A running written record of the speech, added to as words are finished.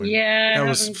Yeah, That I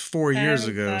was haven't, 4 years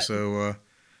ago, gotten. so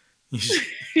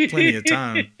plenty of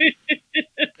time.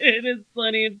 It is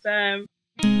plenty of time.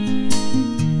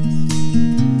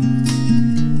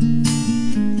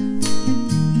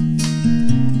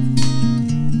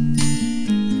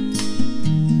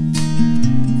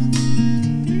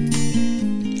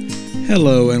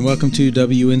 Hello and welcome to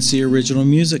WNC Original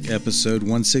Music episode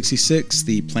 166,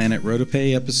 the Planet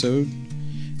Rotope episode.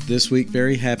 This week,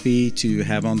 very happy to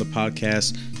have on the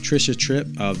podcast Trisha Tripp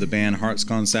of the band Hearts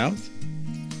Gone South.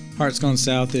 Hearts Gone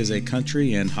South is a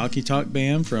country and hockey talk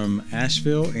band from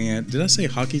Asheville, and did I say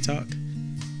hockey talk?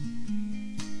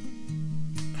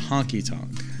 Honky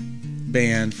Tonk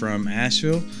band from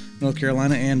Asheville, North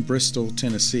Carolina, and Bristol,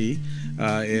 Tennessee.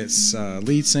 Its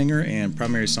lead singer and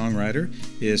primary songwriter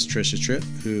is Trisha Tripp,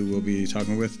 who we'll be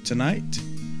talking with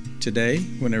today,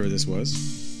 whenever this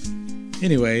was.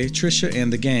 Anyway, Trisha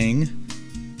and the gang,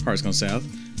 Hearts Gone South,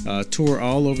 tour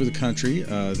all over the country.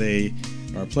 They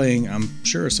are playing, I'm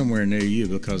sure, somewhere near you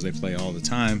because they play all the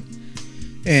time.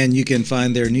 And you can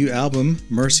find their new album,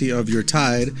 Mercy of Your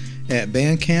Tide, at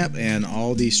Bandcamp and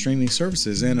all the streaming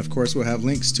services. And of course, we'll have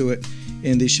links to it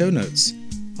in the show notes.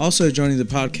 Also joining the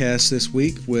podcast this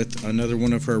week with another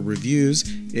one of her reviews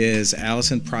is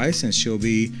Allison Price, and she'll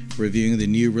be reviewing the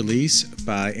new release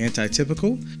by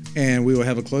Antitypical. And we will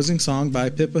have a closing song by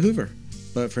Pippa Hoover.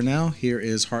 But for now, here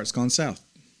is Hearts Gone South.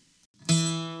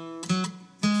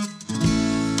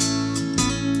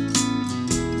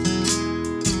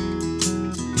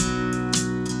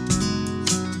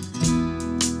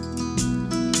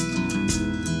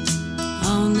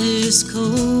 On this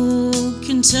cold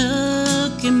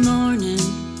Kentucky morning,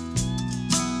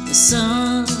 the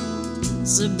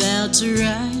sun's about to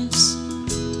rise.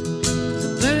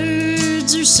 The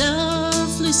birds are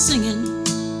softly singing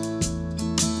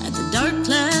at the dark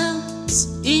clouds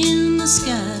in the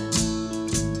sky.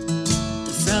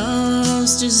 The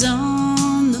frost is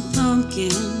on the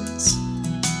pumpkins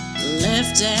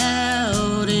left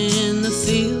out in the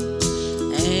field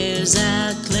as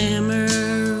I clamber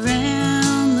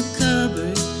around the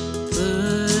cupboard,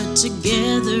 put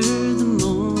together the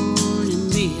morning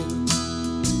meal.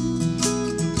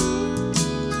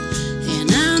 And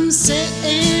I'm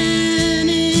sitting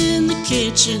in the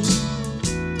kitchen,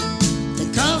 the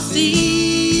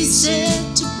coffee's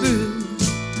set to brew,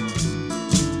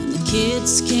 and the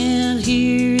kids can't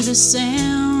hear the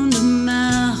sound of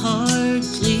my heart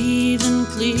cleaving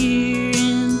clear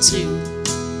in two.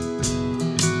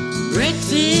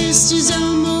 Breakfast is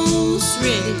almost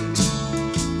ready,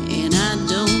 and I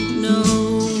don't know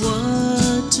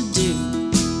what to do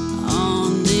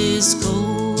on this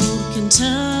cold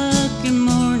Kentucky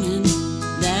morning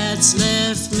that's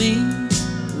left me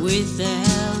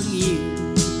without you.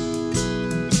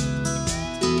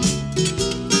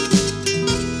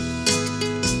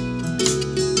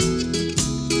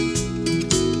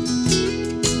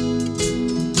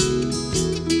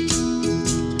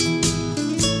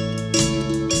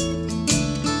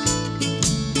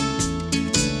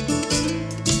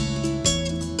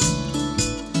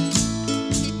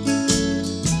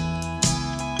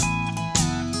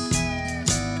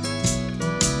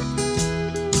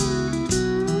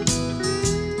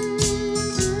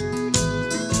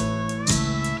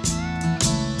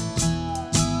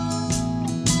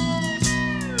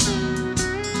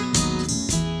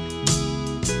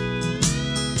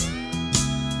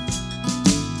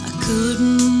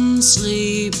 Couldn't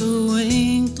sleep a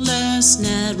wink last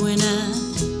night when I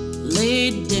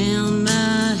laid down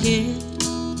my head.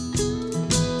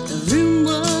 The room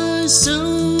was so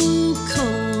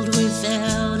cold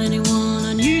without anyone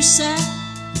on your side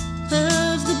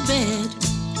of the bed.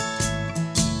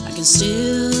 I can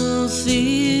still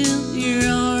feel your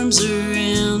arms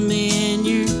around me and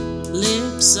your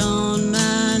lips on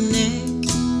my neck,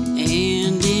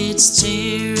 and it's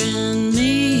tearing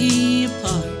me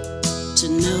apart to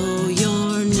know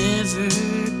you're never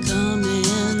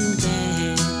coming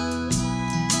back.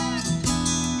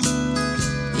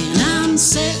 And I'm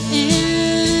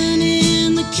sitting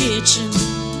in the kitchen,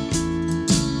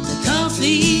 the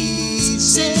coffee's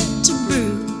set to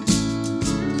brew,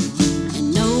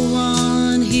 and no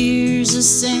one hears the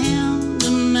sound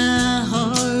of my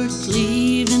heart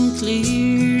cleaving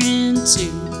clear in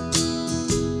two.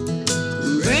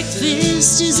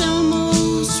 Breakfast is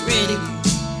almost ready,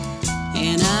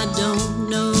 and I don't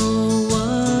know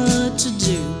what to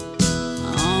do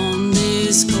on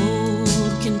this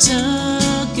cold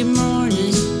Kentucky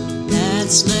morning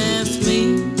that's left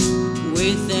me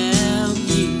without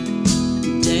you.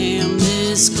 Damn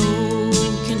this cold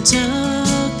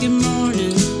Kentucky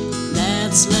morning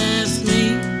that's left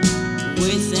me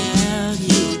without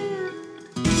you.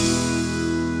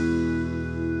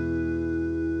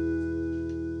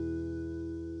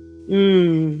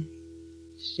 Mm.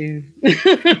 Shoot.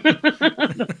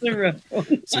 That's a rough one.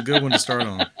 It's a good one to start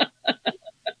on.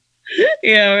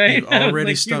 Yeah, right. You I was already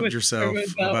like, you stumped would start yourself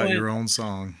with that about one. your own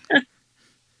song.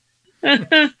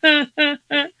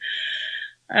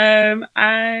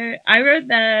 I wrote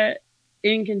that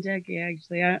in Kentucky.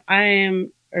 Actually, I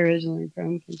am originally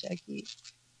from Kentucky,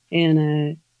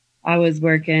 and I was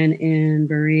working in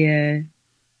Berea.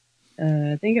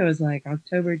 I think it was like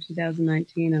October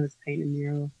 2019. I was painting a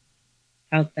mural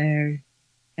out there,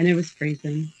 and it was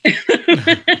freezing.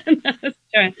 And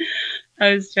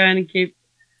I was trying to keep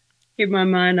my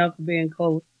mind off of being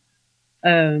cold.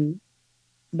 Um,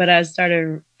 but I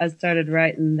started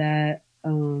writing that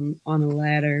on a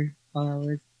ladder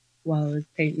while I was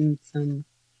painting some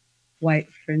white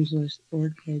fringeless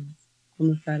orchids on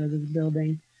the side of the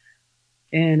building.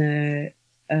 And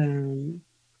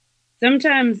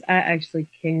sometimes I actually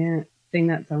can't sing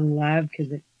that song live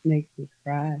because it makes me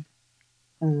cry.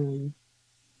 Um,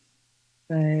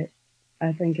 but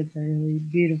I think it's a really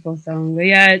beautiful song. But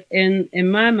yeah,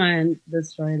 in my mind, the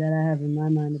story that I have in my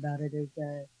mind about it is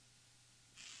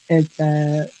it's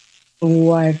a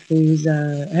wife whose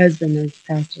husband has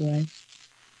passed away,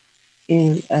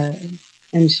 and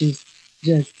and she's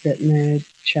just sitting there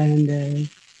trying to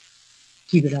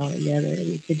keep it all together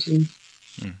in the kitchen.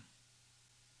 Hmm.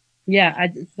 Yeah,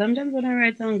 sometimes when I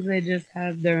write songs, they just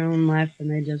have their own life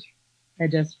and they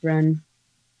just run.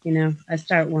 You know, I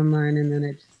start one line and then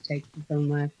it just takes its own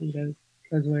life and goes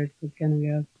where it's gonna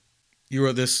go. You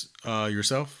wrote this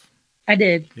yourself? I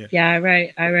did. Yeah. Yeah,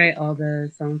 I write all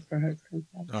the songs for Hearts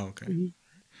Concept. Oh, okay. Mm-hmm.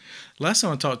 Last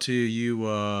time I talked to you, you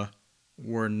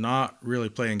were not really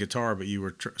playing guitar, but you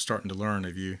were starting to learn.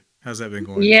 How's that been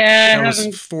going? Yeah, That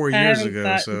was 4 I years haven't ago,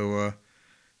 thought. so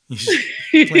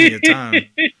plenty of time.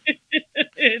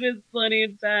 It is plenty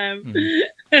of time, Mhm.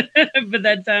 but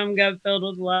that time got filled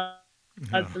with lots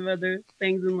Oh. of other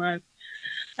things in life.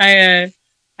 I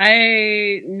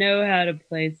know how to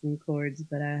play some chords,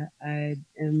 but I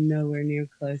am nowhere near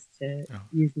close to Oh.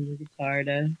 using the guitar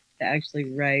to actually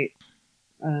write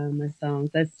my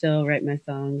songs. I still write my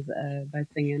songs by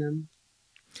singing them.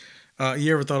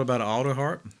 You ever thought about an auto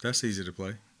harp? That's easy to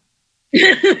play.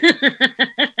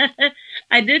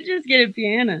 I did just get a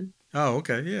piano. Oh,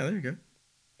 okay. Yeah, there you go.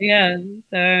 Yeah,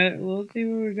 so we'll see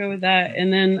where we go with that.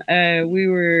 And then we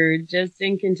were just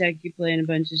in Kentucky playing a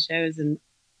bunch of shows, and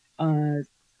uh,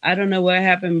 I don't know what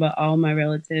happened, but all my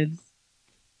relatives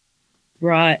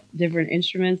brought different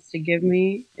instruments to give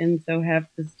me, and so half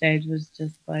the stage was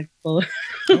just like full,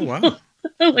 Oh, wow.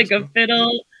 like That's a cool.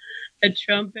 fiddle, a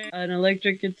trumpet, an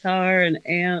electric guitar, an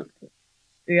amp.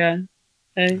 Yeah.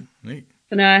 Okay. Neat.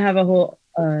 So now I have a whole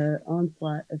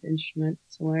onslaught of instruments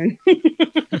to learn.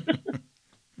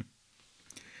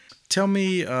 Tell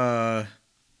me, first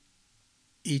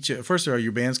of all,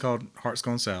 your band's called Hearts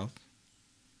Gone South,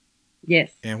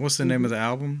 Yes. and what's the name of the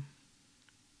album?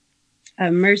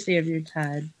 Mercy of Your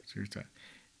Tide.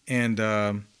 And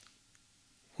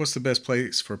what's the best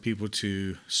place for people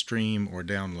to stream or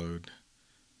download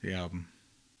the album?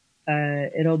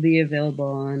 It'll be available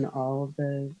on all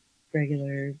the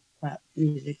regular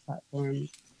music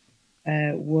platforms.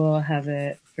 We'll have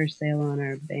it for sale on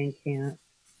our Bandcamp,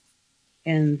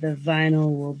 and the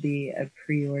vinyl will be a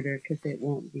pre-order because it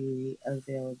won't be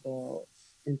available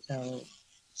until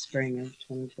spring of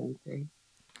 2023.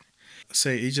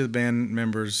 Say each of the band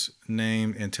members'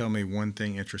 name and tell me one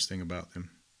thing interesting about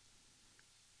them.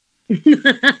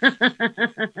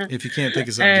 If you can't think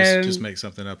of something, just make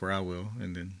something up, or I will,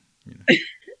 and then you know.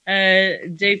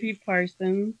 JP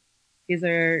Parsons, he's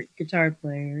our guitar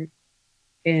player,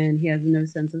 and he has no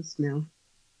sense of smell.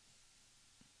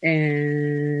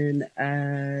 And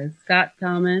Scott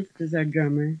Thomas is our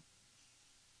drummer,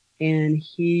 and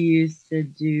he used to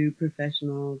do not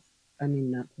professional,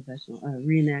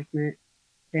 reenactment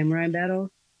samurai battles.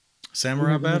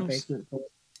 Samurai battles.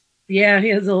 Yeah, he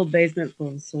has a whole basement full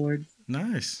of swords.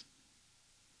 Nice.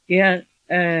 Yeah,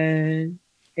 and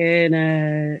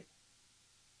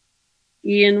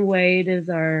Ian Wade is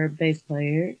our bass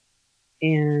player,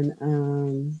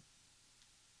 and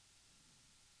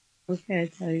what can I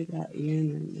tell you about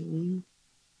Ian right now?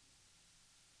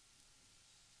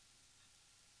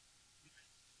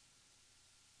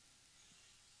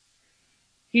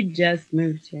 He just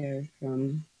moved here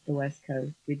from the West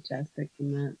Coast. We just picked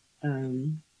him up.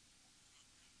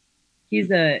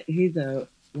 He's a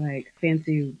like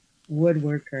fancy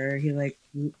woodworker.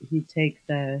 He takes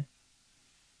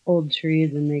old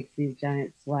trees and makes these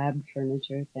giant slab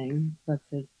furniture things. That's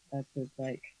his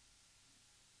like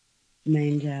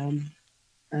main job.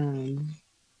 And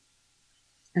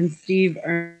Steve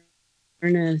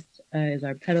Ernest is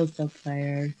our pedal steel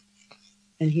player,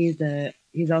 and he's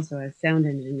also a sound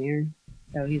engineer,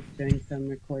 so he's doing some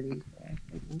recording for us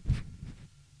right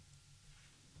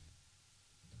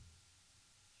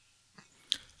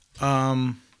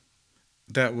now.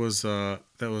 That was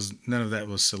none of that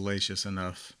was salacious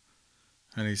enough.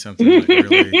 I need something like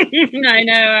really. I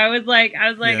know. I was like, Yeah.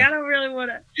 I don't really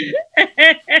want to.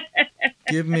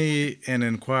 Give me an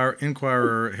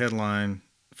Inquirer headline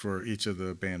for each of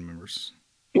the band members.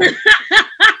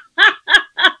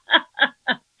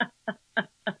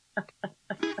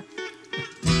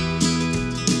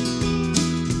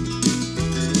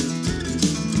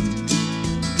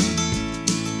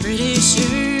 Pretty sure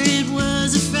it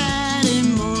was a Friday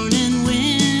morning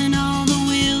when all the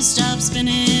wheels stopped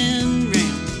spinning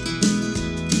round.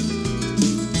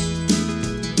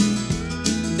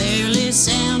 Barely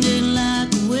sounded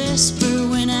like a whisper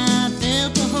when I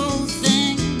felt the whole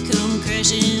thing come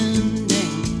crashing down.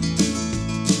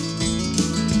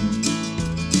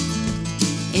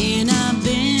 And I've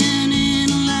been in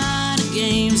a lot of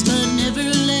games, but never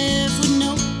left with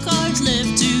no cards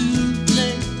left to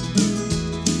play.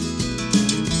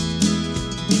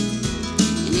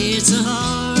 And it's a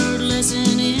hard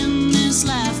lesson in this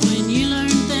life when you learn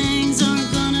things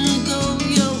aren't gonna go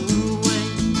your way.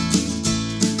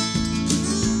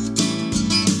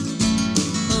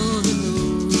 Oh, the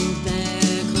road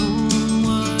back home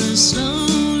was slow,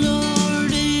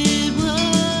 Lord, it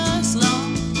was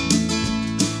long.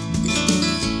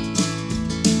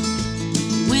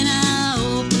 When I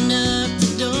opened up the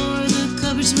door, the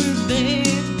cupboards were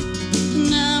bare,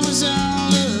 and I was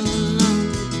all alone.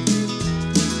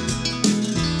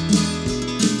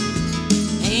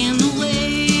 And the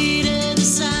weight of the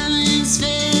silence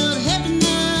felt heavy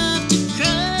enough to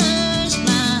crush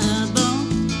my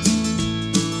bones.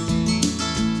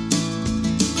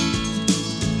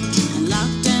 And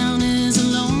lockdown is a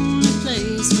lonely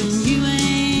place when you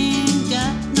ain't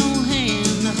got no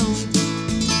hand to hold.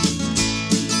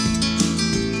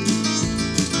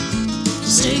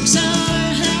 Stakes are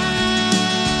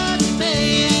high, the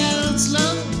payout's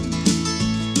low.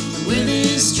 And where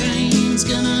this train's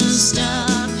gonna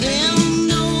stop, hell,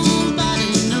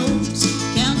 nobody knows.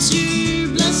 Count your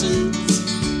blessings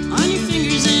on your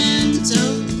fingers and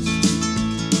toes.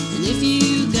 And if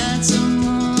you got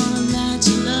someone that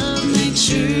you love, make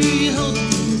sure you hold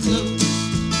them close.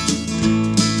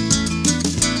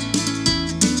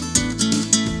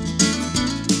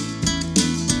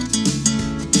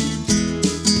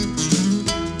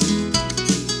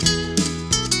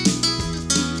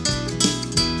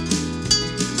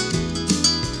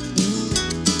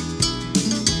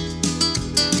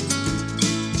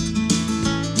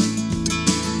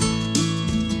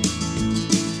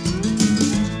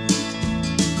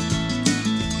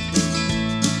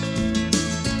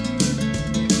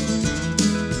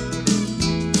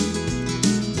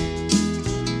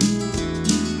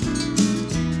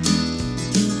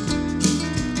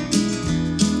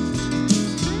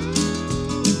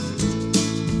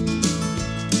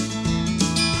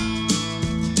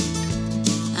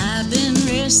 I've been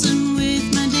wrestling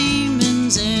with my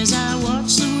demons as I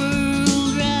watch the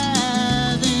world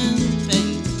writhe in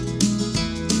pain.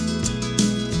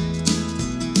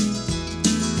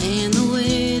 And the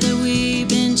way that we've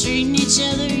been treating each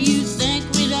other, you think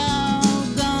we'd all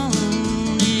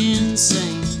gone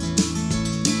insane.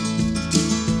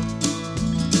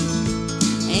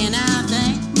 And I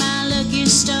thank my lucky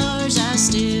stars I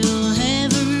still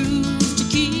have a roof to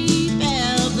keep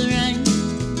out the rain.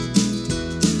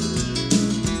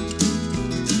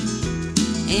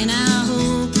 And I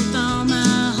hope with all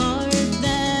my heart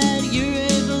that you're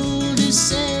able to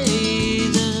say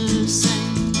the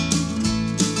same.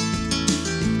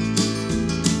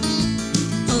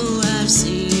 Oh, I've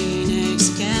seen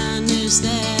ex-kindness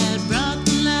that brought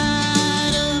the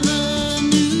light of a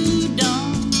new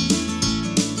dawn.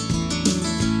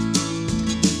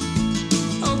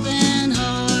 Open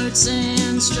hearts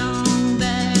and strong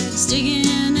backs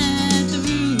digging at the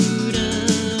root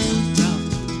of problem.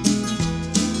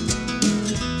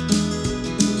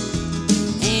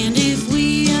 And if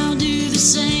we all do the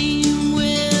same,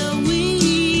 well,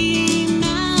 we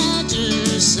might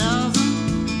just solve them.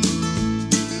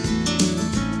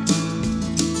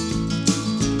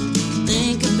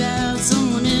 Think about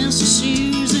someone else's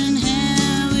shoes and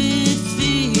how it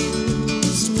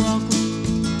feels to walk 'em.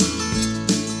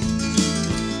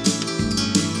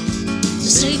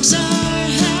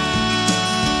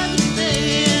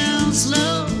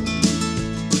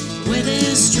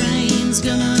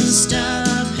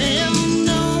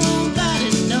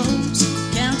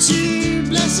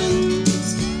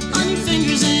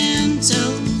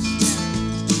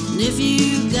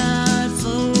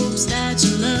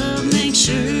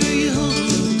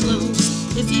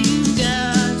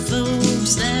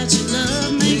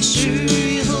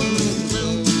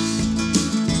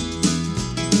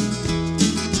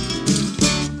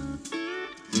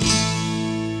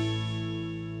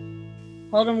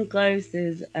 Hold 'em close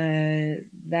is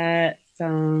that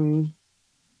song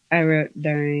I wrote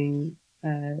during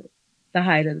the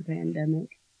height of the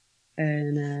pandemic,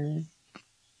 and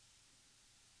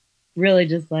really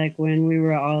just like when we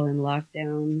were all in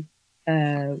lockdown.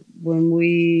 When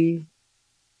we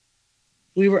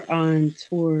were on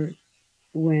tour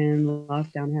when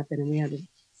lockdown happened, and we had to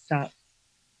stop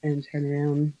and turn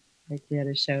around. Like we had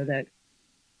a show that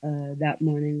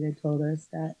morning they told us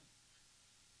that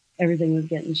everything was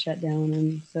getting shut down,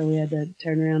 and so we had to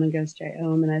turn around and go straight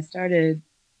home. And I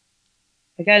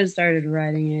kind of started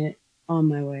writing it on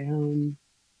my way home,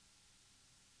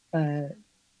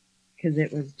 because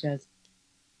it was just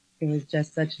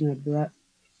such an abrupt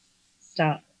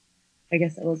stop. I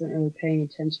guess I wasn't really paying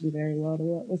attention very well to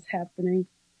what was happening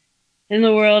in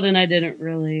the world, and I didn't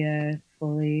really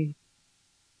fully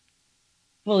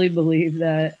believe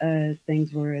that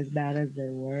things were as bad as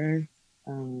they were.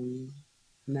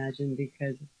 Imagine,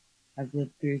 because I've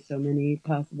lived through so many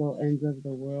possible ends of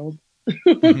the world.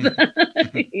 you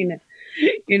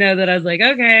know, that I was like,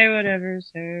 okay, whatever,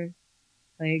 sure,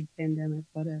 plague, pandemic,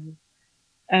 whatever.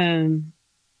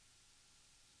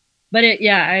 But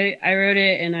I wrote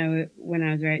it, and when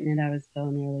I was writing it, I was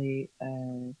feeling really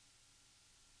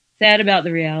sad about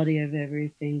the reality of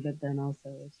everything, but then also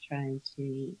was trying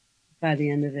to, by the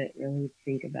end of it, really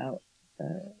think about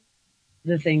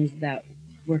the things that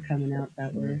were coming out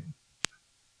that were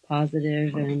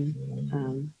positive.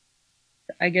 And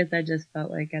I guess I just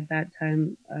felt like at that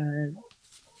time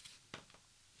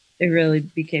it really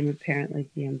became apparent,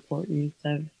 like the importance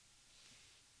of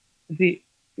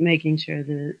making sure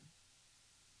that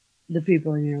the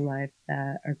people in your life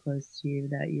that are close to you,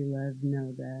 that you love,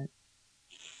 know that,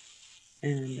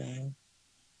 and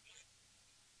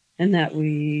that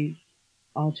we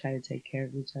all try to take care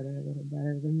of each other a little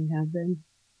better than we have been.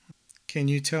 Can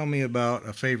you tell me about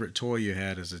a favorite toy you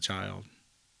had as a child?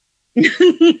 I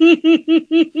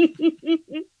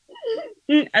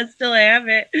still have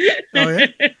it. Oh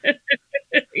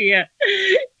yeah.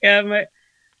 Yeah.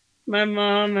 My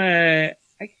mom. I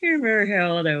can't remember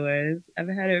how old I was. I've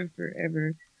had it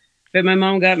forever, but my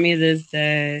mom got me this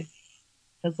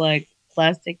like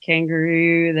plastic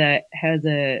kangaroo that has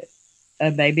a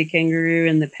baby kangaroo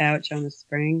in the pouch on a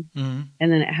spring, Mm-hmm.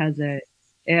 and then it has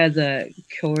a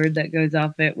cord that goes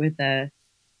off it with a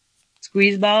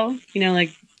squeeze ball,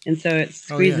 like, and so it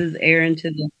squeezes air into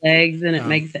the legs, and it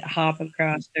makes it hop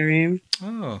across the room.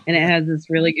 Oh. And it has this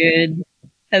really good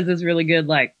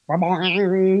like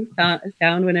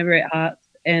sound whenever it hops,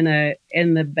 and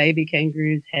the baby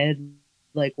kangaroo's head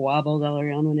like wobbles all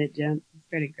around when it jumps. It's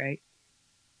pretty great.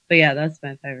 But yeah, that's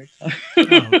my favorite song.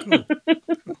 Oh, cool.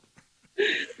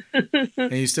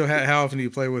 And you still how often do you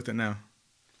play with it now?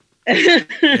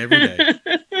 Every day.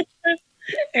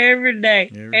 Every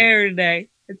day.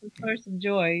 It's a source of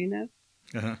joy,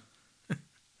 Uh-huh.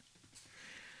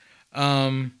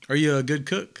 Are you a good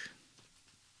cook?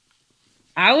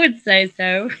 I would say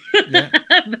so. Yeah.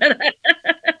 But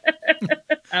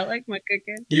I like my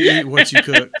cooking. You eat what you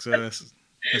cook, so that's a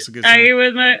good sign. I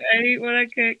eat what I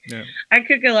cook. Yeah. I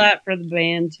cook a lot for the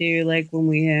band too, like when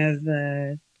we have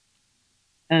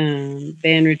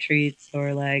band retreats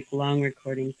or like long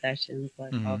recording sessions.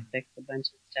 Like I'll fix a bunch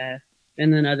of stuff,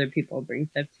 and then other people bring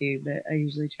stuff too. But I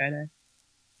usually try to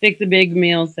fix a big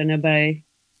meal so nobody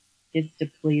gets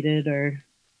depleted or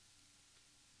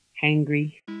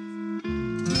hangry.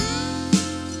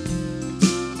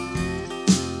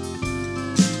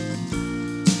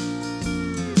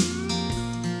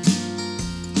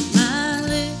 My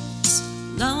lips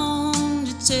long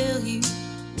to tell you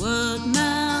what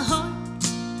my heart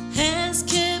has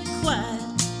kept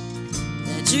quiet,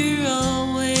 that you're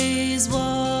always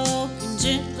walking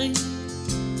gently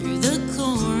through the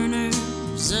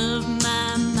corners of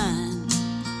my mind.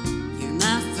 You're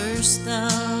my first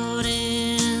thought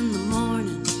in the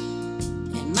morning,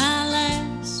 and my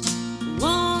last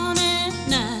one at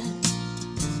night,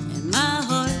 and my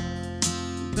heart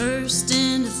burst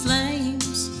into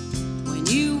flames when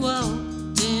you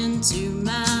walked into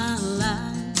my life.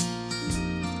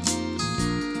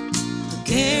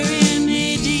 Carry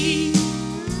me deep,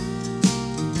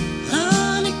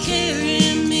 honey,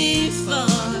 carry me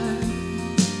far,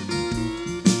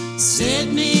 set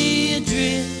me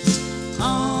adrift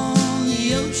on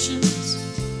the oceans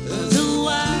of the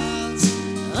wilds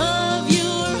of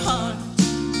your heart.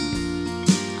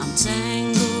 I'm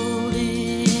tangled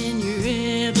in your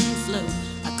ebb and flow.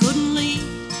 I couldn't leave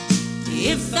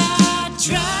if I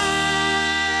tried.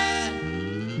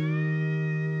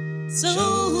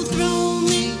 So throw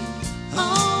me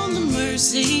on the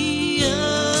mercy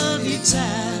of your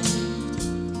tide.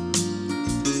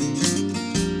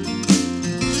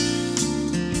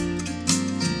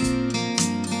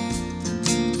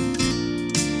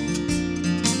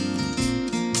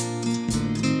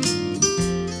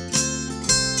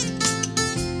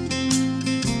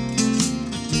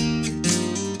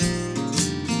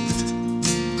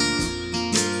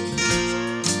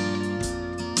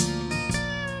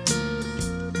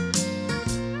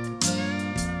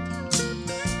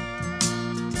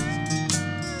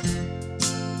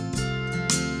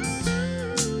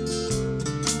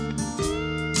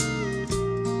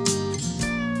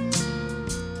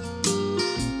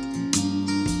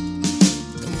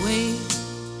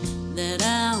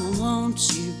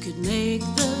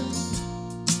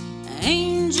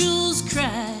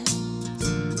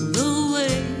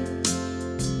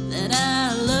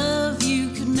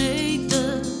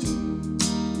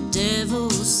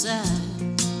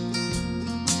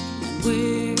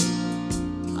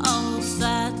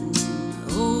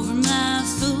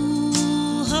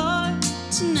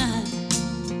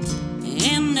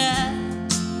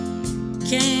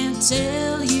 can't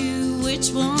tell you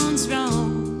which one's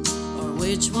wrong or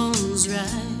which one's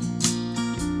right.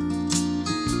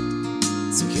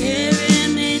 So carry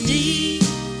me deep,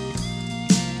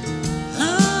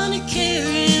 honey,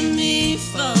 carry me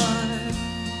far.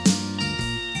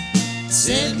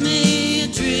 Set me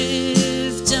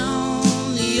adrift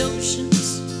on the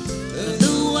oceans of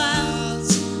the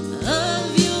wilds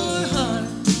of your heart.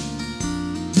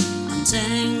 I'm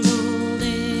tangled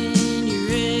in your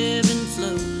ebb and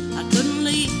flow. I couldn't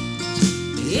leave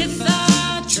if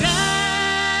I tried.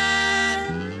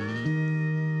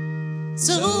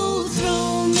 So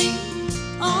throw me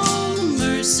on the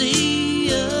mercy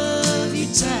of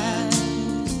your tide.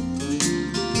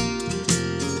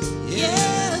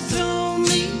 Yeah, throw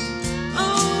me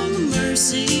on the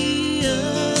mercy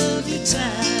of your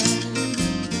tide.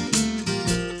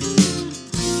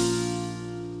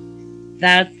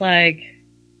 That's like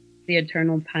the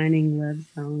eternal pining love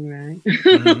song, right?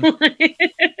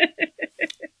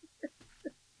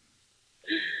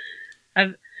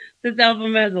 This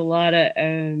album has a lot of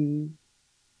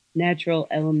natural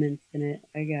elements in it,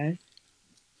 I guess.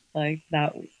 Like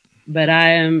that, but I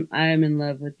am in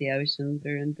love with the ocean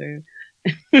through and through,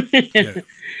 Yeah.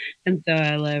 and so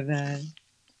I love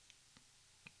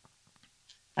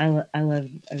I love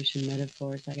ocean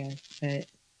metaphors, I guess.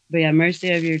 But yeah,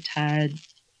 Mercy of Your Tide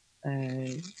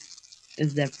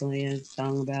is definitely a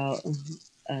song about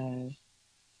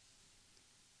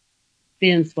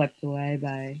being swept away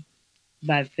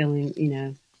by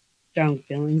feeling, strong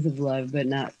feelings of love, but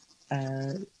not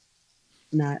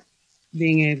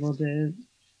being able to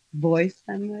voice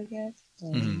them, I guess.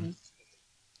 Mhm.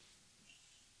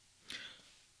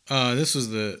 This was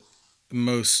the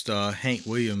most Hank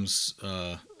Williams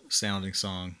sounding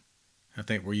song. I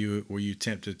think were you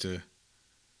tempted to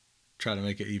try to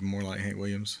make it even more like Hank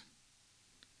Williams?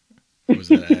 Or was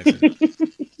that an accident?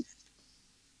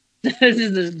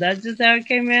 That's just how it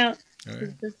came out. All right.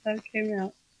 That's just how it came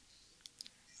out.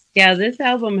 Yeah, this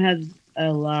album has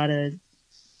a lot of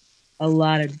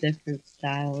different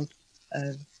styles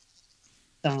of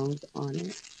songs on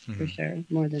it, for Mhm. sure,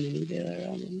 more than any of the other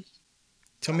albums.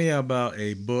 Tell me about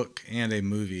a book and a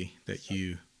movie that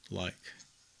you like.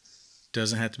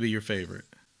 Doesn't have to be your favorite.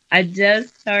 I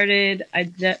just started.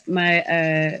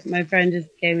 My friend just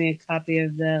gave me a copy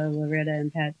of the Loretta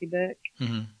and Patsy book,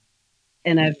 Mm-hmm.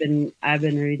 and I've been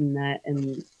reading that,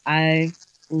 and I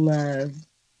love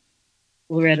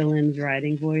Loretta Lynn's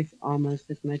writing voice almost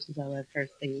as much as I love her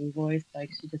singing voice. Like,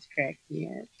 she just cracks me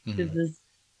up. She's Mhm. just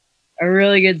a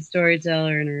really good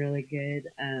storyteller and a really good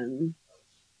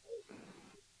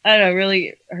I don't know,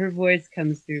 really her voice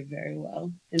comes through very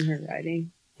well in her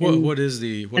writing. What is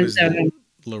the So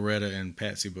Loretta and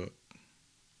Patsy book?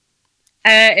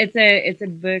 it's a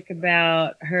book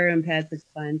about her and Patsy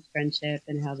Cline's friendship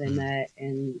and how they met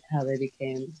and how they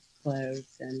became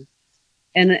close,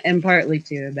 and partly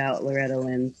too about Loretta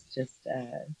Lynn's just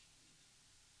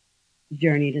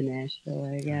journey to Nashville,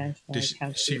 I guess. Did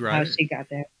Like she how write it? she got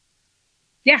there.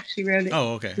 Yeah, she wrote it.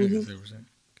 Oh, okay. Mhm. 100%.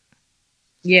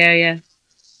 Yeah.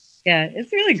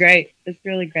 It's really great. It's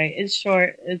really great. It's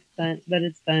short. It's fun, but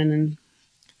it's fun and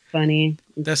funny.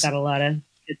 It's That's got a lot of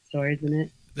good stories in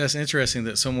it. that's interesting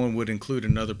that someone would include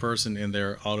another person in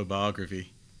their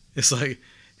autobiography. It's like,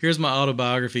 here's my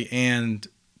autobiography and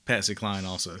Patsy Cline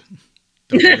also.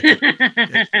 Don't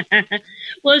forget.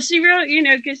 Well, she wrote,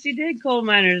 because she did Coal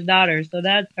Miner's Daughter, so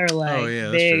that's her Oh yeah,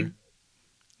 that's big, true.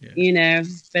 Yeah.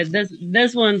 But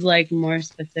this one's like more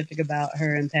specific about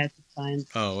her and Patsy Cline's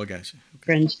Oh, I got you. Okay.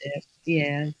 friendship.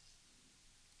 Yeah.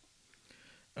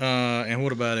 And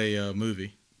what about a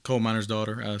movie? Coal Miner's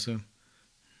Daughter, I assume.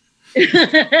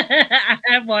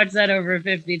 I've watched that over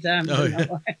 50 times Oh, in my yeah.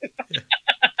 life.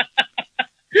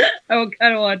 I would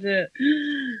kind of watch it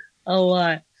a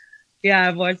lot. Yeah,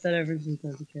 I've watched that ever since I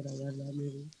was a kid. I love that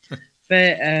movie.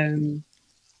 But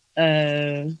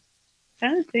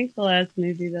trying to think the last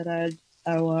movie that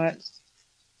I watched.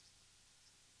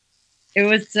 It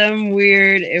was some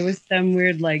weird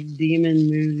like demon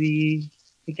movie,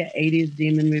 like an 80s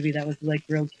demon movie that was like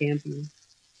real campy.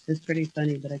 It's pretty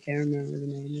funny, but I can't remember the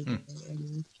name of it right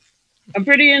now. I'm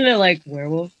pretty into like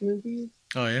werewolf movies.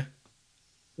 Oh yeah.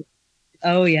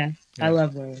 Oh yeah, Yeah. I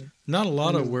love werewolves. Not a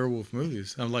lot of werewolf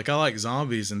movies. I like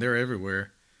zombies, and they're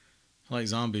everywhere. I like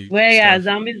zombie. Well, yeah,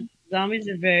 stuff. zombies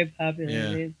are very popular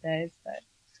Yeah. these days. But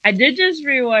I did just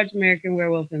rewatch American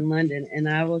Werewolf in London, and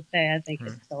I will say I think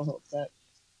it still holds up.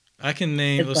 I can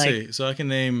name. It's Let's like- see. So I can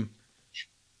name.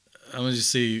 I'm gonna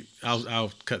just see.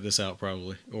 I'll cut this out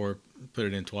probably, or put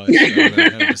it in twice. I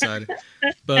haven't decided.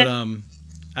 But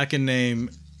I can name.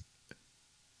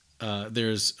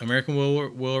 There's American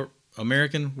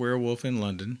American Werewolf in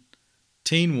London,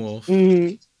 Teen Wolf,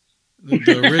 Mhm.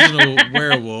 the original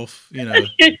werewolf,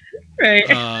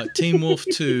 Right. Teen Wolf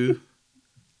 2.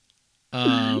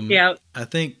 Yep. I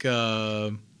think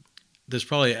there's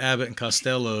probably Abbott and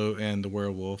Costello and the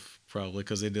werewolf, probably,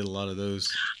 because they did a lot of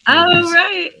those Oh, movies.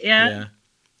 right. Yeah.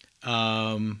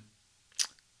 Yeah.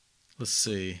 Let's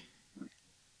see.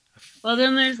 Well,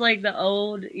 then there's like the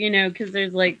old, because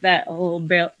there's like that whole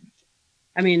Bela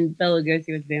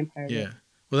Lugosi was vampire. Yeah.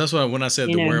 Well, that's why when I said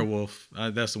You the know. werewolf,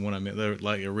 that's the one I meant. The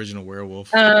like original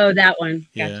werewolf. Oh, that one.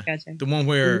 Yeah. Gotcha. The one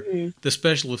where Mhm. the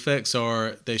special effects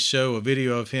are they show a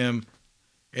video of him,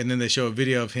 and then they show a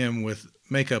video of him with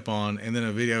makeup on, and then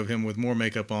a video of him with more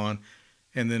makeup on,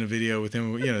 and then a video with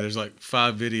him. There's like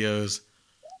 5 videos.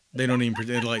 They don't even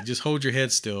pretend. Like, just hold your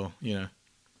head still.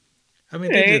 I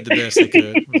mean, they did the best they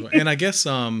could. And I guess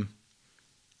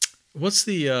what's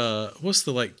the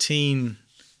like teen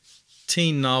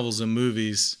novels and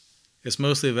movies? It's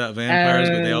mostly about vampires,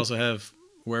 but they also have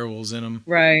werewolves in them.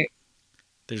 Right.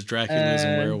 There's Draculas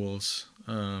and werewolves.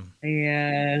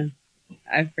 Yeah.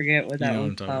 I forget what that You know what I'm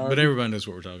one's talking about. called. But everybody knows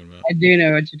what we're talking about. I do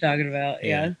know what you're talking about.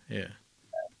 Yeah. Yeah.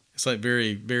 It's like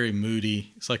very, very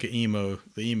moody. It's like the emo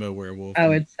werewolf.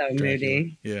 Oh, it's so Dracula.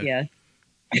 moody. Yeah.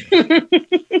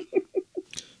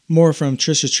 More from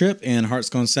Trisha Tripp and Hearts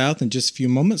Gone South in just a few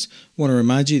moments. Want to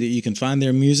remind you that you can find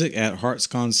their music at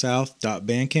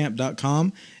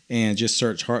heartsgonesouth.bandcamp.com and just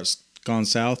search Hearts Gone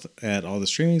South at all the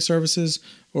streaming services,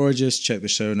 or just check the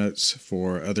show notes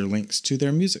for other links to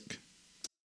their music.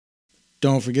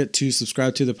 Don't forget to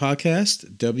subscribe to the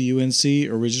podcast, WNC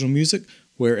Original Music,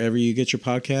 wherever you get your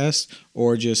podcasts,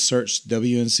 or just search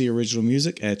WNC Original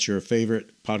Music at your favorite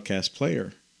podcast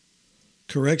player.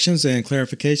 Corrections and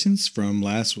clarifications from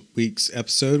last week's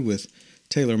episode with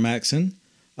Taylor Maxon.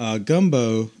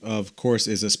 Gumbo, of course,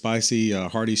 is a spicy,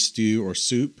 hearty stew or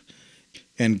soup.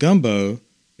 And Gumbo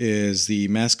is the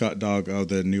mascot dog of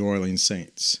the New Orleans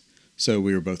Saints. So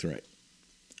we were both right.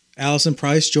 Allison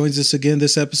Price joins us again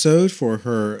this episode for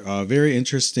her very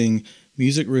interesting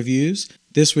music reviews.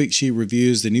 This week she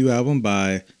reviews the new album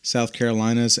by South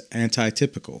Carolina's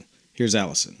Antitypical. Here's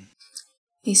Allison.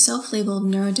 A self-labeled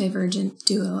neurodivergent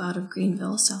duo out of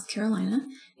Greenville, South Carolina,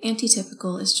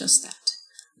 Antitypical is just that.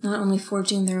 Not only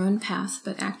forging their own path,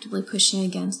 but actively pushing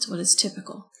against what is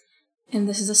typical. And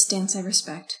this is a stance I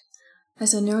respect.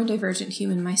 As a neurodivergent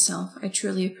human myself, I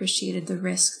truly appreciated the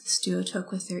risk this duo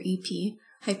took with their EP,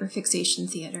 Hyperfixation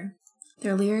Theater.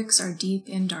 Their lyrics are deep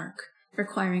and dark,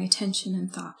 requiring attention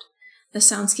and thought. The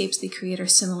soundscapes they create are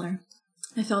similar.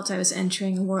 I felt I was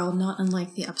entering a world not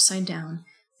unlike the Upside Down,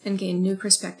 and gained new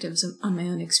perspectives on my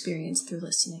own experience through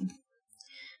listening.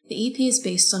 The EP is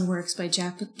based on works by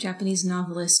Japanese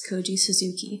novelist Koji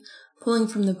Suzuki, pulling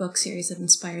from the book series that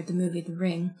inspired the movie The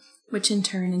Ring, which in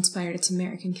turn inspired its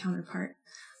American counterpart.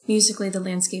 Musically, the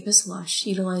landscape is lush,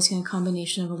 utilizing a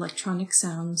combination of electronic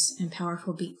sounds and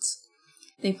powerful beats.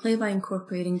 They play by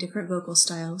incorporating different vocal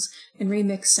styles and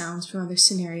remix sounds from other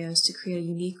scenarios to create a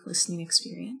unique listening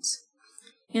experience.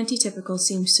 Antitypical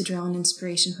seems to draw on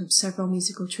inspiration from several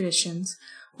musical traditions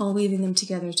while weaving them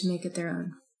together to make it their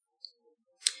own.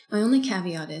 My only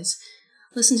caveat is,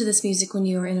 listen to this music when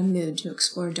you are in a mood to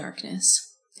explore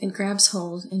darkness. It grabs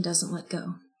hold and doesn't let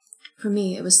go. For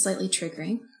me, it was slightly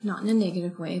triggering, not in a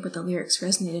negative way, but the lyrics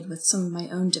resonated with some of my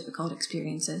own difficult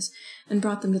experiences and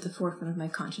brought them to the forefront of my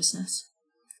consciousness.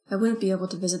 I wouldn't be able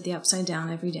to visit the Upside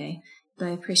Down every day, but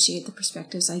I appreciate the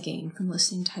perspectives I gain from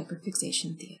listening to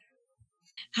Hyperfixation Theater.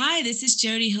 Hi, this is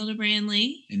Jody Hildebrand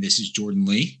Lee. And this is Jordan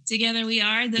Lee. Together we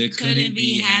are the The Couldn't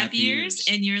Be Happiers,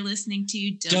 and you're listening to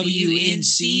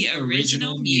WNC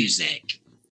Original Music.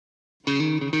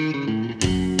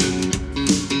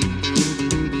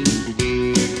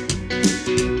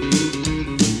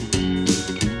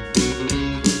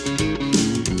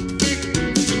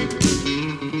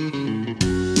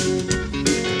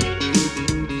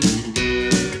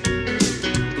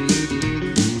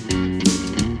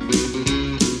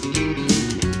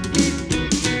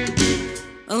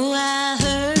 Oh, I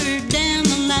heard down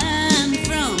the line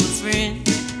from a friend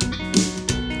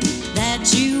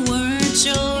that you weren't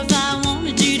sure if I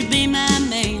wanted you to be my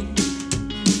man.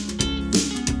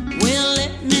 Well,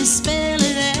 let me spell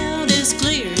it out as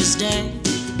clear as day.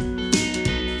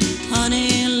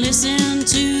 Honey, listen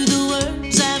to the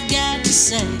words I've got to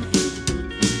say.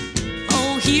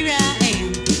 Oh, here I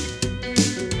am.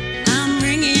 I'm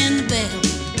ringing the bell.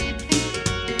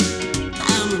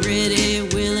 I'm ready,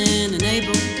 willing, and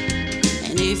able.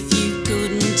 And if you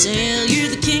couldn't tell, you're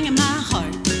the king of my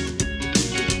heart.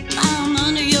 I'm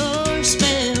under your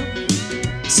spell.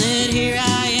 Said, here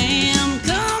I am,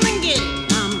 come and get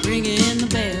it. I'm ringing the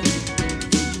bell.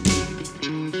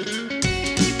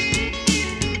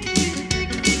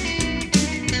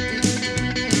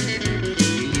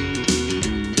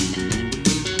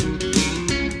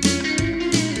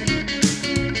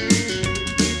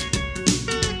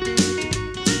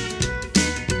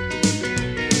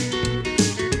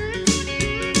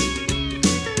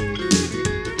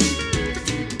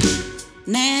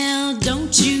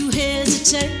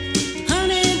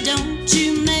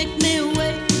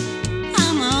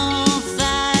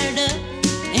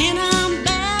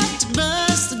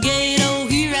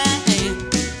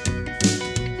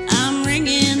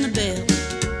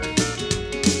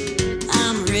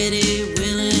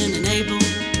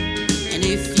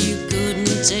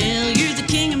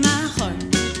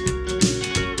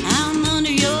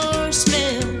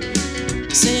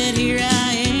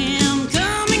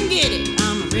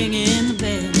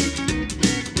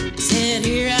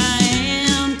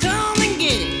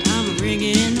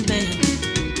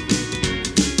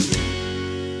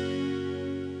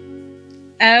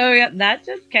 Oh, yeah, that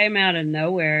just came out of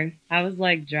nowhere. I was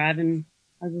driving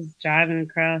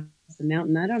across the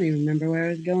mountain. I don't even remember where I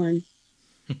was going.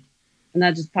 And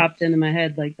that just popped into my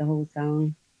head like the whole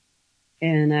song.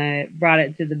 And I brought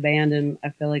it to the band, and I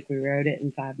feel like we wrote it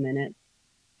in 5 minutes.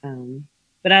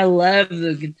 But I love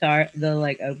the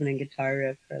like opening guitar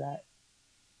riff for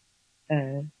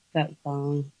that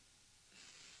song.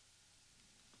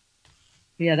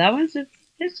 Yeah, that one's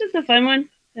it's just a fun one.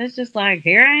 It's just like,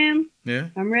 here I am. Yeah.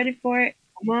 I'm ready for it.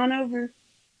 Come on over.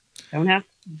 Don't have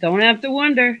to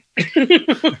wonder.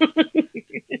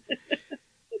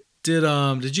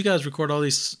 Did you guys record all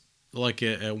these like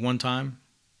at one time?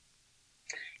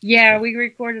 Yeah, we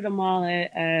recorded them all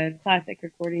at a classic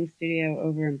recording studio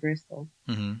over in Bristol.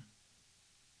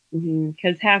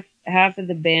 Because half of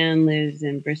the band lives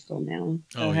in Bristol now.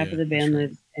 So half of the band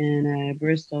lives in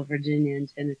Bristol, Virginia,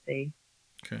 and Tennessee.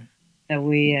 Okay. So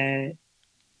we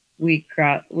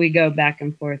go back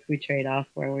and forth. We trade off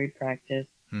where we practice.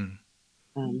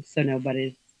 So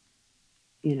nobody's,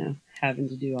 having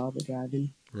to do all the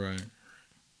driving. Right.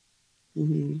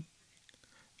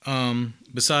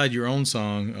 Beside your own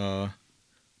song,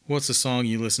 what's a song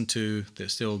you listen to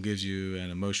that still gives you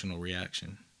an emotional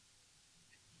reaction?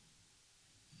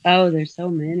 Oh, there's so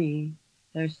many.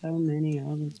 There's so many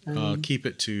all the time. Keep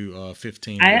it to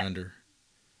 15 or under.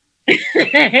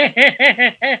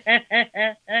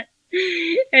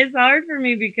 It's hard for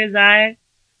me because I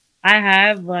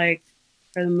have like,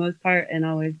 for the most part, and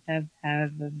always have a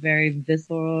very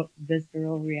visceral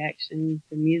reaction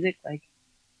to music. Like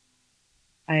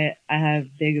I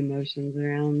have big emotions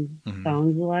around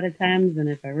songs a lot of times, and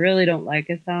if I really don't like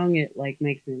a song, it like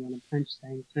makes me want to punch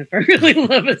things. And if I really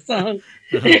love a song,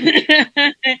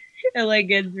 it like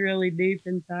gets really deep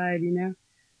inside,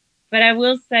 But I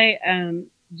will say,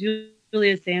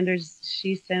 Julia Sanders,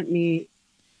 she sent me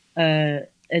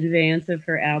advance of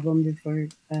her album before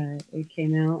it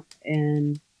came out,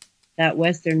 and that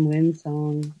Western Wind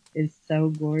song is so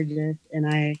gorgeous. And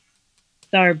I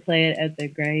saw her play it at the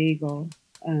Grey Eagle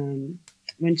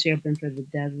when she opened for the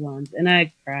Deadlines, and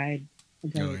I cried. I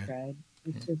totally cried.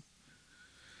 It's just,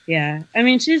 yeah. I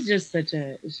mean, she's just such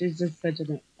an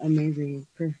amazing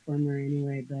performer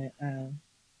anyway. But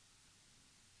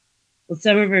well,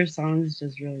 some of her songs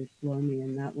just really floor me,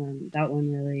 and that one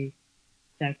really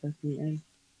stuck with me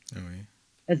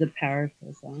as a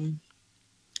powerful song.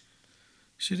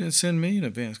 She didn't send me an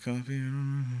advance copy. I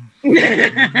don't know.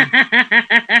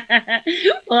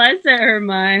 Well, I sent her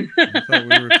mine. I thought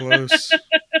we were close.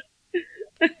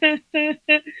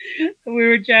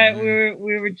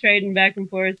 We were trading back and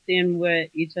forth, seeing what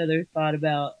each other thought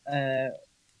about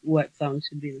what songs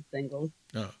should be the singles.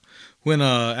 Oh. When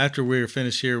after we were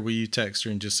finished here, will you text her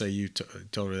and just say you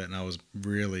told her that, and I was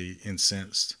really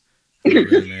incensed.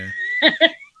 Really,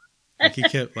 like he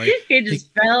kept he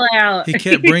just fell out. He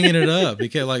kept bringing it up. He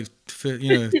kept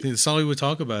that's all he would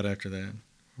talk about after that.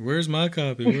 Where's my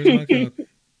copy? Where's my copy?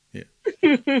 Yeah.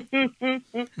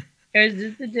 It's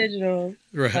just a digital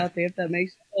copy, if that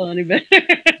makes you feel any better.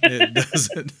 It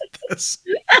doesn't.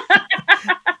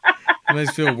 It makes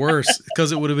me feel worse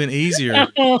because it would have been easier.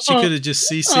 She could have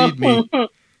just CC'd me.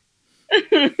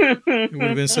 It would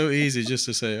have been so easy just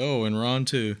to say, "Oh, and Ron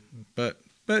too," but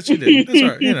she didn't. That's all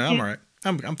right. I'm all right.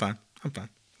 I'm fine. I'm fine.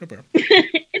 No problem.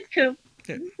 It's cool.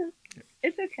 Yeah.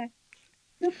 It's okay.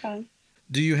 No problem.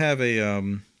 Do you have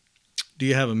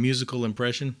a musical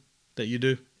impression that you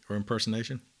do, or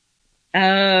impersonation?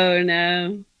 Oh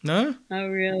no. No? Oh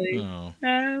really? No.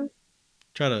 No.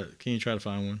 Can you try to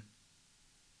find one?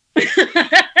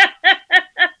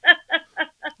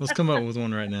 Let's come up with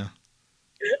one right now.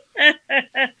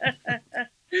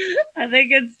 I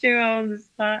think it's too on the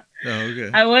spot. Oh,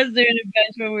 okay. I was doing a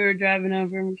bunch when we were driving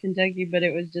over from Kentucky, but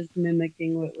it was just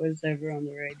mimicking what was over on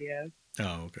the radio.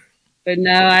 Oh, okay. But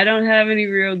no, I don't have any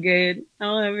real good.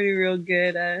 All right.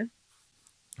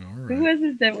 Who was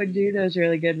it that would do those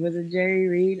really good? Was it Jerry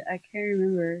Reed? I can't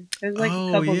remember. There's like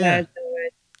a couple guys that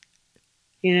would.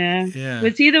 Yeah.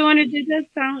 Was he the one who did that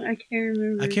song? I can't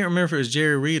remember. I can't remember if it was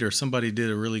Jerry Reed or somebody did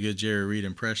a really good Jerry Reed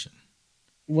impression.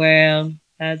 Well,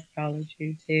 that's probably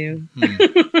true too.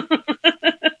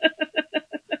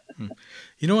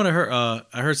 You know what I heard?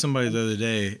 I heard somebody the other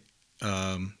day.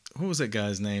 What was that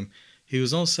guy's name? He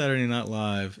was on Saturday Night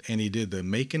Live and he did the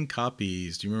Making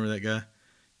Copies. Do you remember that guy?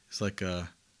 It's like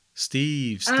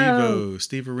Steve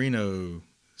Areno,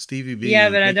 Stevie B. Yeah,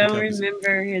 but I don't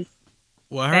remember his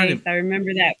Well, I heard him. I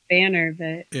remember that banner,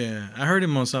 but Yeah, I heard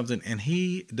him on something, and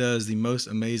he does the most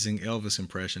amazing Elvis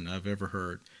impression I've ever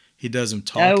heard. He does him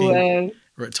talking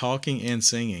and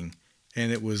singing,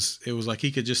 and it was like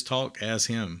he could just talk as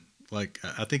him Like,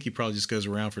 I think he probably just goes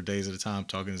around for days at a time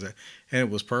talking to that, and it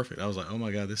was perfect. I was like, oh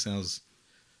my God, this sounds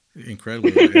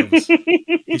incredibly like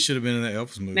Elvis. He should have been in that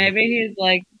Elvis movie. Maybe he's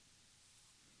like,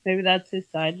 maybe that's his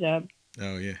side job.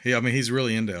 Oh yeah, yeah. I mean, he's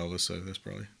really into Elvis, so that's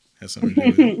probably has something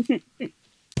to do with it.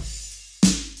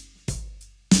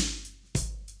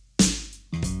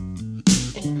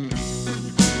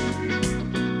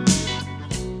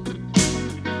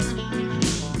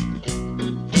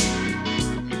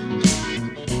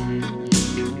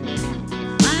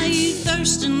 Why you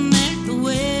thirsting at the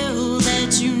well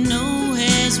that you know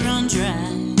has run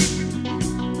dry?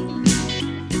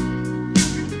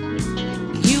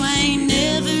 You ain't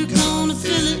never gonna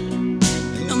fill it,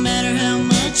 no matter how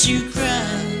much you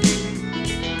cry.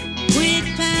 Quit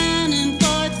pining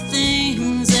for the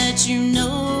things that you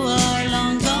know are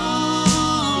long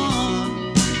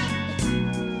gone.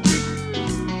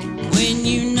 When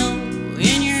you know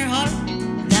in your heart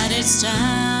that it's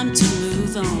time to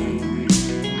move on.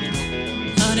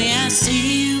 Honey, I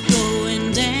see you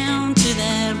going down to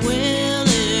that well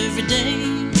every day,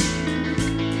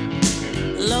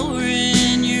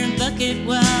 lowering your bucket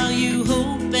while you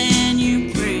hope and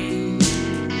you pray.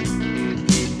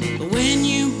 But when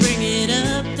you bring it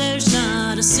up, there's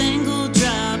not a single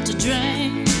drop to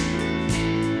drain.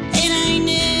 It ain't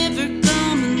never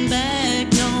coming back,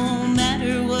 no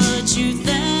matter what you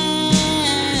think.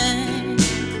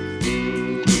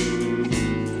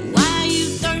 Why you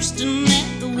thirsting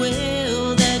at the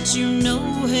well that you know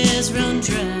has run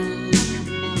dry?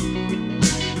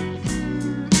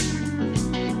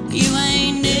 You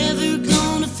ain't never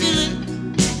gonna fill it,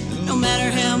 no matter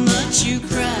how much you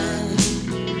cry.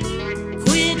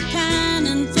 Quit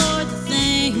pining for the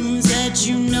things that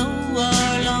you know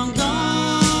are long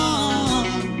gone.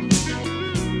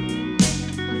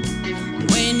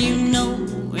 When you know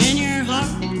in your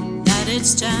heart that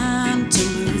it's time to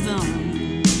move on.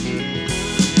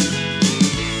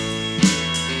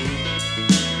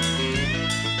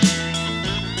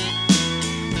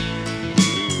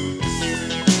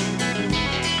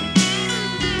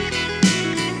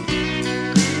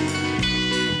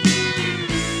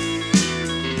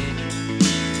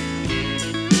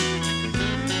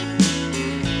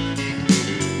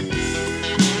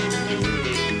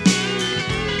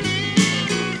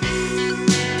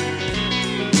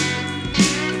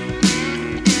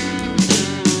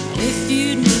 If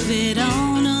you'd move it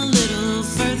on a little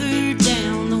further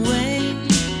down the way,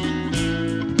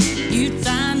 you'd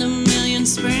find a million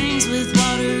springs with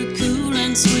water cool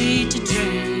and sweet to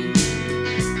drink.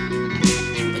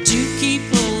 But you keep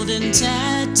holding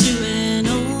tight to an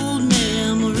old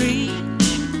memory,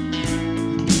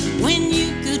 when you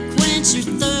could quench your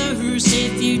thirst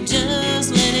if you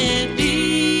just let it be.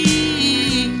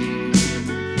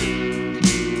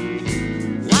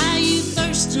 Why you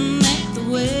thirsting at the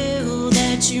well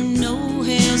that you know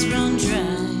has run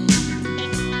dry?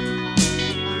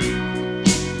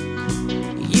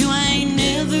 You ain't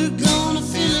never gonna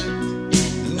fill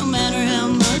it, no matter how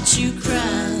much you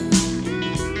cry.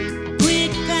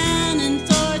 Quit pining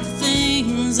for the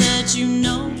things that you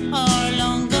know are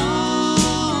long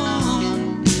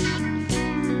gone.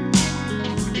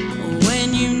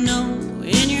 When you know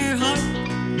in your heart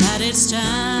that it's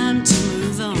time to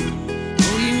move on.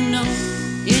 Oh, you know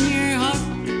in your heart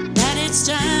that it's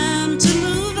time to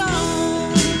move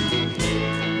on.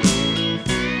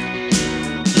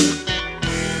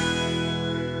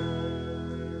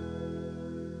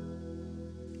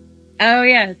 Oh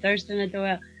yeah, thirsting at the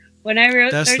well. When I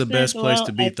wrote That's the Thirsting best at the place Well,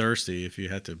 to be I- thirsty if you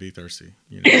had to be thirsty.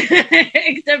 You know?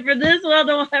 except for this well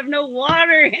don't have no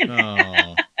water in it.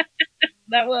 Oh,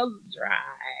 That well's dry.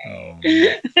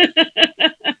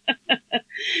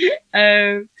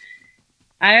 oh.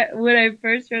 When I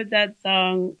first wrote that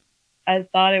song, I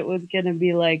thought it was gonna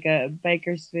be like a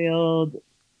Bakersfield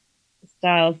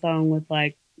style song with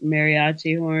like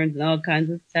mariachi horns and all kinds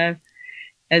of stuff.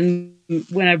 And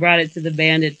when I brought it to the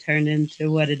band, it turned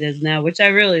into what it is now, which I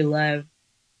really love.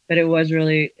 But it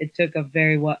took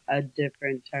a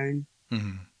different turn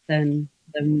Mhm. than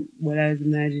what I was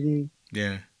imagining.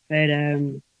 Yeah. But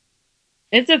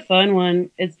it's a fun one.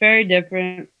 It's very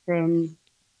different from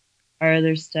our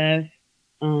other stuff.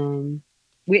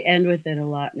 We end with it a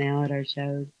lot now at our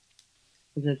shows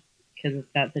because it's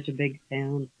got such a big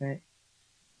sound. But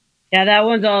yeah, that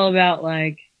one's all about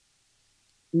like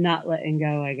not letting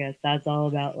go. I guess that's all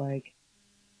about like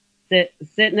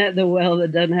sitting at the well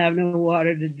that doesn't have no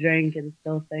water to drink and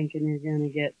still thinking you're gonna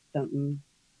get something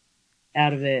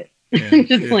out of it, Yeah,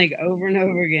 just yeah. like over and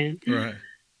over again. Right.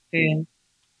 Yeah.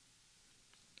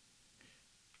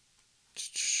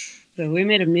 So we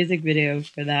made a music video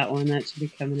for that one. That should be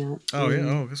coming out soon. Oh, yeah.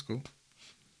 Oh, that's cool.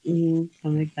 I'm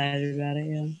excited about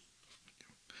it,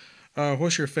 yeah.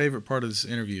 What's your favorite part of this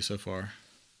interview so far?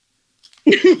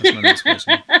 That's my next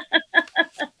question.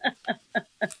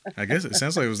 I guess it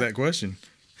sounds like it was that question.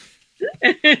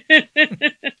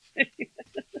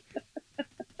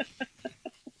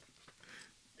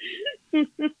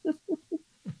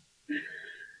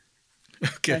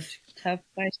 Okay. Tough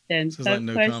question. Sounds Tough like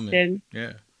no question. comment.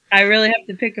 Yeah. I really have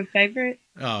to pick a favorite?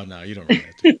 Oh, no, you don't really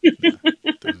have to. No,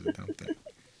 don't think.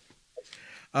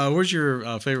 Where's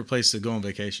your favorite place to go on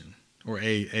vacation? Or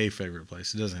a favorite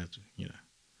place? It doesn't have to,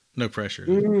 no pressure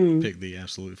to pick the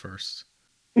absolute first.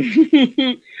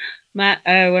 One of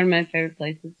my favorite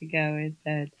places to go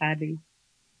is Tybee.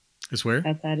 It's where?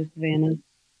 Outside of Savannah.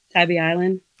 Tybee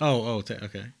Island.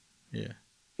 Okay. Yeah.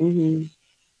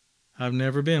 I've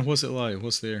never been. What's it like?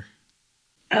 What's there?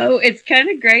 Oh, it's kind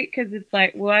of great because it's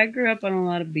like, well, I grew up on a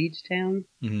lot of beach towns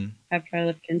after I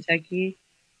left Kentucky.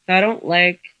 So I don't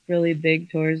like really big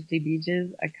touristy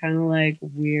beaches. I kind of like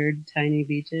weird, tiny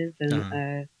beaches.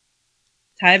 And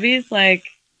Tybee's like,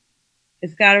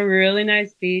 it's got a really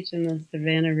nice beach and the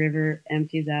Savannah River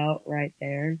empties out right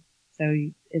there. So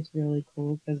it's really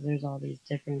cool because there's all these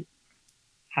different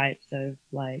types of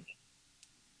like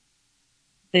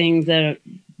things that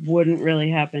wouldn't really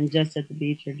happen just at the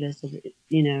beach or just at the,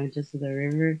 just at the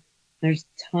river. There's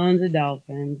tons of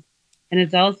dolphins, and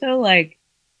it's also like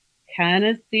kind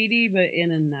of seedy, but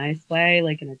in a nice way,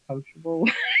 like in a comfortable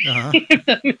way. If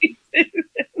that makes sense.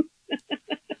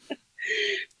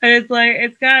 But it's like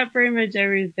it's got pretty much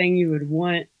everything you would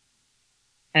want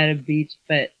at a beach,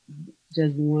 but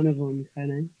just one of them,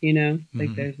 kind of,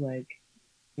 like there's like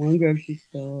one grocery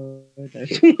store,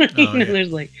 there's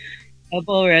there's like a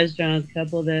couple restaurants,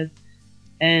 couple this,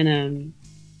 and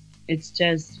it's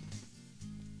just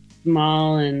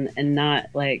small and not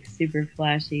like super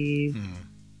flashy,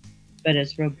 but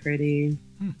it's real pretty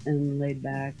and laid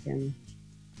back, and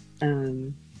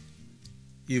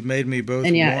you've made me both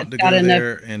want to go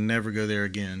there and never go there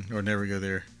again, or never go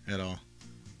there at all.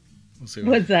 We'll see.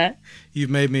 What's that? You've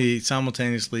made me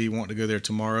simultaneously want to go there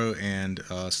tomorrow and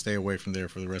stay away from there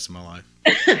for the rest of my life.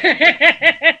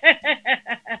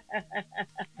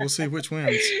 We'll see which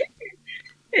wins.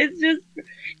 It's just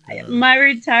my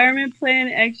retirement plan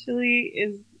actually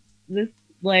is this.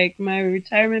 Like my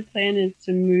retirement plan is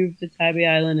to move to Tybee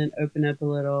Island and open up a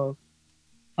little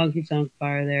honky tonk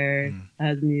bar there.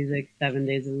 Has music 7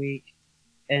 days a week,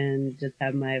 and just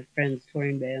have my friends'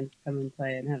 touring bands come and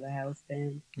play and have a house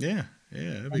band. Yeah,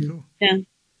 that'd be cool.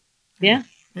 Yeah.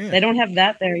 They don't have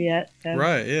that there yet. So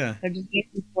right, yeah. They're just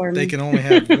waiting for me. They can only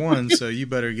have one, so you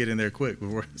better get in there quick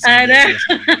before. I know.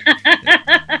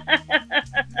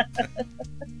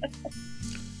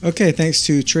 Okay, thanks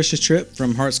to Trisha Tripp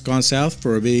from Hearts Gone South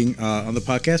for being on the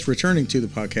podcast, returning to the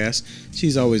podcast.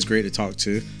 She's always great to talk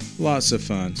to. Lots of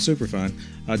fun, super fun.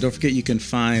 Don't forget you can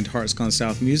find Hearts Gone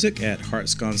South music at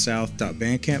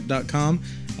heartsgonesouth.bandcamp.com.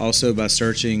 Also by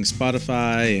searching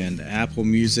Spotify and Apple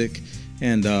Music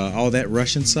and all that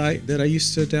Russian site that I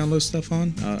used to download stuff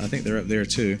on. I think they're up there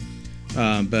too.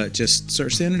 But just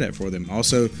search the internet for them.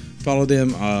 Also follow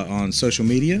them on social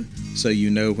media so you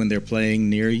know when they're playing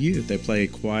near you. They play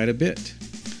quite a bit.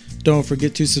 Don't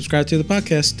forget to subscribe to the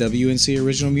podcast, WNC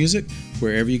Original Music,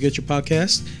 wherever you get your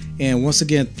podcast. And once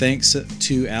again, thanks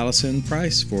to Allison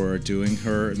Price for doing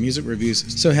her music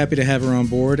reviews. So happy to have her on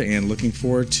board and looking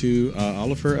forward to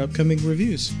all of her upcoming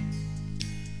reviews.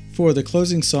 For the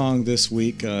closing song this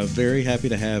week, very happy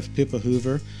to have Pippa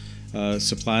Hoover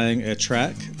supplying a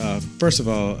track. First of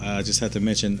all, I just have to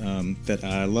mention that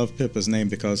I love Pippa's name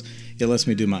because it lets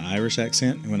me do my Irish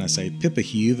accent when I say Pippa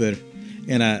Hoover,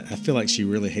 and I feel like she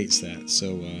really hates that,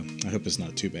 so I hope it's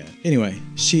not too bad. Anyway,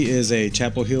 she is a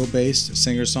Chapel Hill-based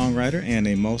singer-songwriter and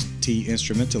a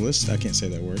multi-instrumentalist. I can't say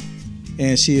that word.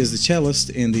 And she is the cellist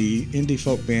in the indie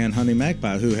folk band Honey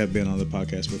Magpie, who have been on the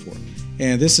podcast before.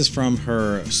 And this is from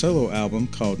her solo album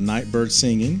called Nightbird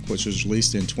Singing, which was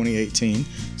released in 2018.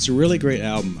 It's a really great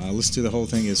album. Listen to the whole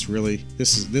thing. It's really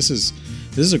this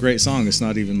is a great song. It's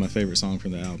not even my favorite song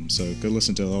from the album. So go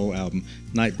listen to the whole album,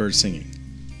 Nightbird Singing.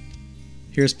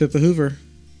 Here's Pippa Hoover.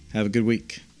 Have a good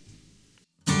week.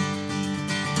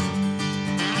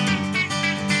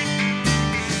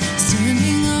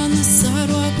 Standing on the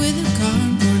sidewalk with a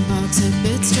cardboard box of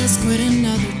bits, just quit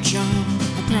another job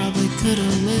I probably could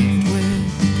have lived with.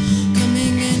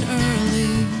 Coming in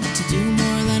early to do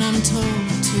more than I'm told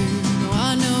to, though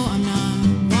I know I'm not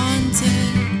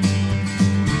wanted.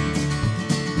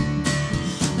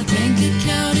 My bank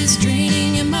account is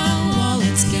draining and my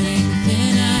wallet's getting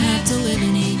thin. I have to live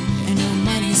and eat and no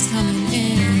money's coming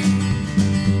in.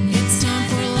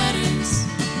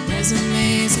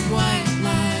 white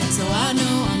lies, so I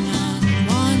know I'm not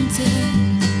wanted.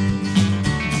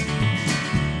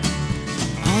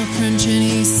 I'll crunch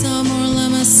any sum or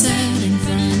lemma set in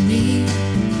front of me.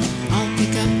 I'll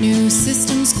pick up new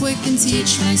systems quick and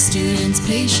teach my students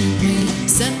patiently.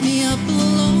 Set me up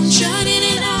alone, shining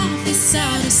in office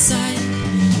out of sight.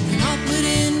 And I'll put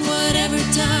in whatever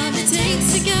time it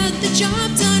takes to get the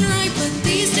job done right. But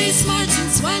these days smarts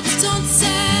and sweats don't sell.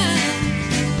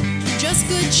 Just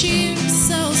good cheer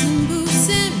sells and boosts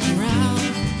and morale.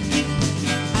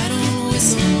 I don't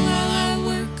whistle while I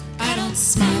work, I don't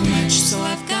smile much, so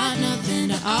I've got nothing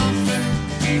to offer.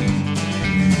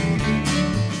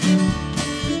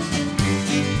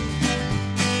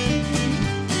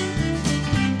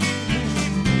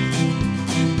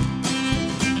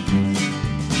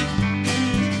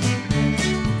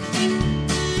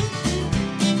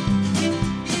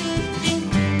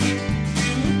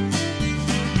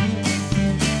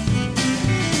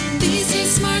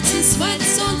 Smarts and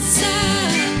sweats on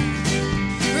sale.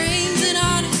 Brains and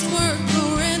honest work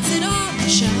go rancid on the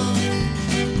shelf.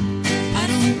 I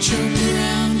don't joke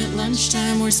around at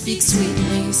lunchtime or speak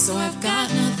sweetly, so I've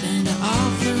got nothing to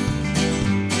offer.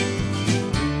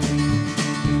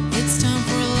 It's time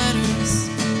for letters,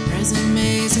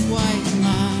 resumes of white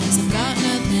lies. I've got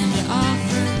nothing to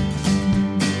offer.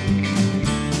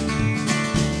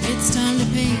 It's time to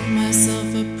paint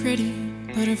myself up pretty,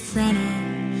 put a front on.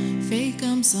 Fake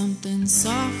I'm something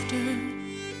softer.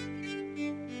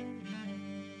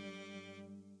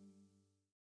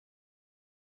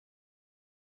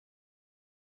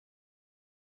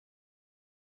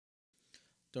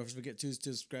 Don't forget to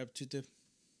subscribe to the